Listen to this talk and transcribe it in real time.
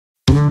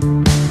Hi,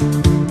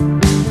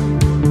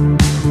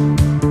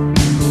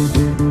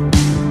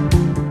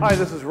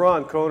 this is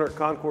Ron, co-owner at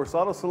Concours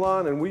Auto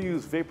Salon, and we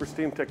use vapor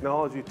steam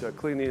technology to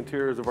clean the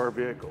interiors of our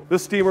vehicles.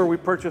 This steamer we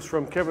purchased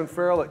from Kevin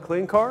Farrell at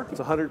Kleen Car.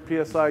 It's a 100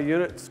 PSI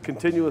unit, it's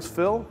continuous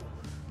fill.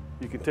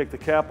 You can take the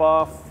cap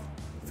off,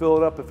 fill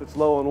it up if it's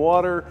low on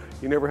water.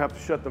 You never have to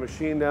shut the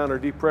machine down or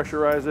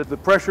depressurize it. The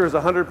pressure is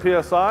 100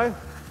 PSI.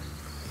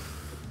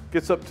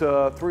 Gets up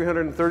to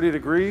 330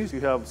 degrees.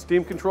 You have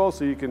steam control,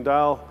 so you can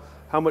dial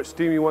how much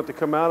steam you want to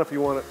come out. If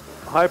you want it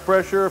high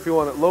pressure, if you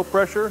want it low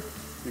pressure,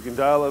 you can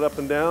dial it up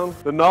and down.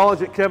 The knowledge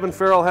that Kevin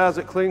Farrell has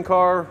at Kleen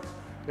Car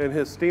and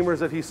his steamers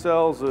that he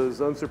sells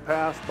is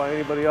unsurpassed by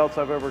anybody else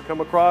I've ever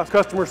come across.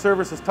 Customer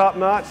service is top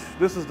notch.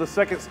 This is the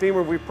second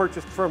steamer we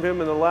purchased from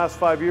him in the last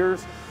 5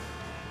 years.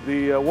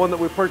 The one that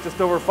we purchased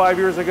over 5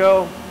 years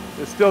ago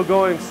is still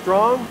going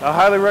strong. I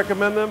highly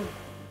recommend them.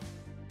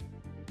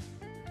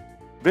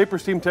 Vapor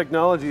steam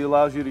technology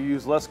allows you to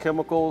use less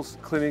chemicals.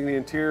 Cleaning the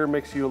interior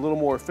makes you a little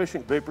more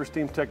efficient. Vapor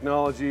steam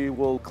technology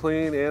will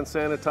clean and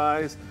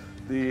sanitize.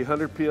 The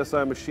 100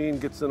 PSI machine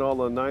gets in all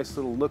the nice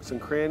little nooks and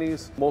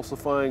crannies,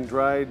 emulsifying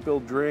dried,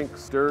 spilled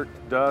drinks, dirt,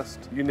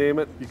 dust, you name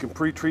it. You can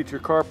pre-treat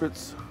your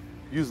carpets,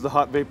 use the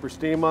hot vapor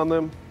steam on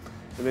them,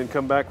 and then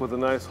come back with a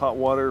nice hot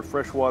water,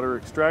 fresh water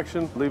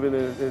extraction, leaving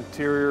an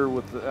interior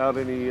without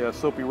any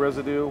soapy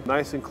residue.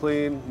 Nice and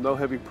clean, no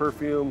heavy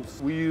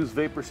perfumes. We use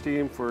vapor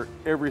steam for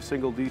every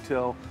single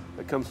detail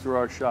that comes through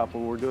our shop.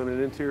 When we're doing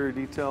an interior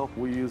detail,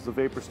 we use the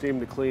vapor steam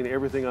to clean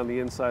everything on the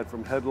inside,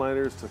 from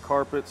headliners to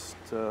carpets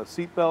to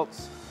seat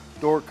belts,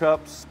 door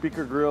cups,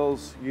 speaker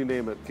grills, you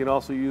name it. You can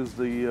also use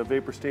the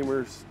vapor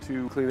steamers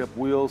to clean up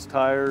wheels,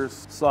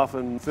 tires,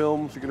 soften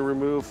films you're going to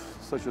remove,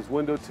 such as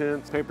window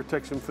tints, paint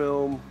protection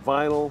film,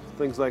 vinyl,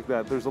 things like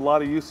that. There's a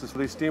lot of uses for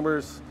these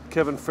steamers.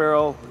 Kevin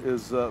Farrell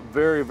is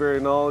very,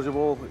 very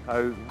knowledgeable.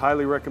 I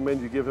highly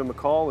recommend you give him a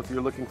call if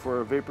you're looking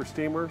for a vapor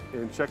steamer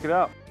and check it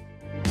out.